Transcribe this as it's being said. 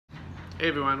Hey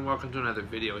everyone, welcome to another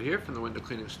video here from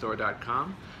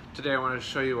thewindowcleaningstore.com. Today I want to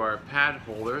show you our pad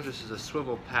holder. This is a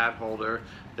swivel pad holder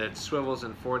that swivels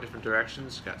in 4 different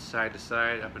directions. It's got side to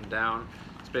side, up and down.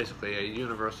 It's basically a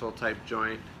universal type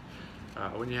joint.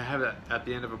 When you have it at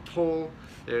the end of a pole,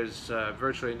 there's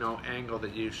virtually no angle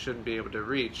that you shouldn't be able to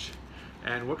reach.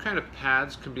 And what kind of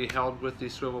pads can be held with the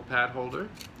swivel pad holder?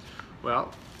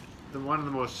 Well, one of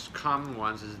the most common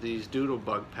ones is these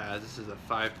Doodlebug pads. This is a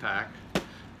 5-pack.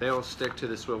 They will stick to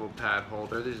the swivel pad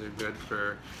holder. These are good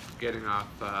for getting off,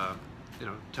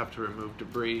 tough to remove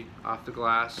debris off the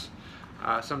glass.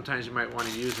 Sometimes you might want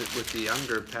to use it with the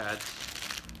Unger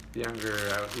pads, the Unger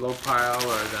low pile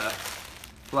or the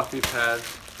fluffy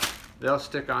pads. They'll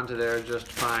stick onto there just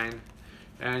fine.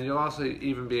 And you'll also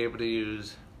even be able to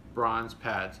use bronze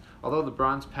pads. Although the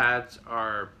bronze pads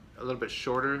are a little bit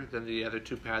shorter than the other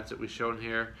 2 pads that we've shown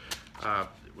here,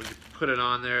 when you put it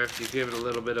on there, if you give it a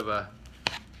little bit of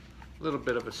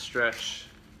a stretch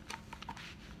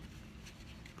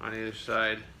on either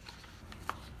side,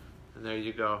 and there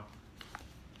you go.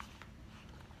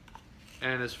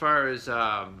 And as far as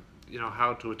how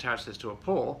to attach this to a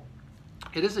pole,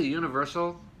 it is a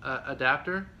universal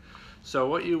adapter. So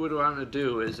what you would want to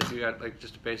do is, if you got like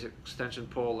just a basic extension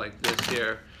pole like this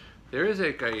here, there is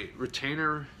like a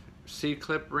retainer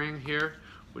C-clip ring here,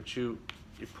 which you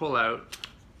pull out.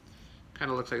 Kind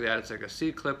of looks like that. It's like a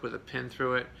C-clip with a pin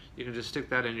through it. You can just stick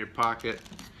that in your pocket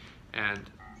and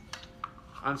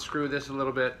unscrew this a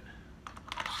little bit.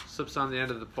 Slips on the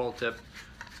end of the pole tip.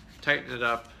 Tighten it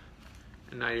up,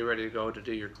 and now you're ready to go to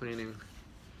do your cleaning.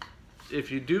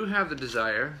 If you do have the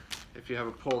desire, if you have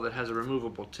a pole that has a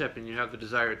removable tip and you have the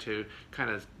desire to kind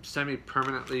of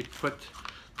semi-permanently put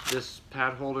this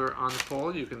pad holder on the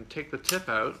pole, you can take the tip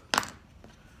out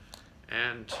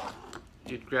and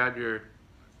you'd grab your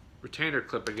retainer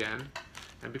clip again,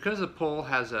 and because the pole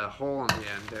has a hole in the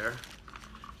end there,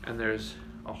 and there's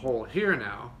a hole here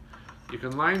now, you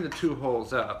can line the 2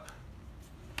 holes up,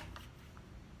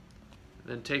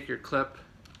 then take your clip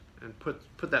and put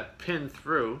that pin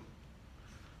through.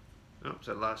 Oops,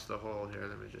 I lost the hole here.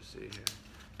 Let me just see here.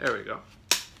 There we go.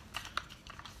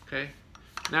 Okay,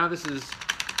 now this is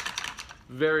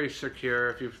very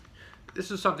secure.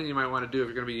 This is something you might want to do if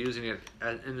you're going to be using it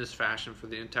in this fashion for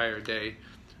the entire day.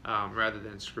 Rather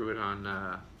than screw it on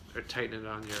or tighten it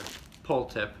on your pole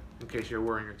tip in case you're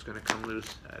worrying it's going to come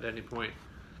loose at any point.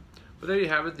 But there you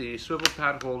have it, the swivel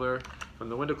pad holder from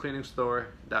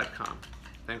thewindowcleaningstore.com.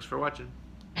 Thanks for watching.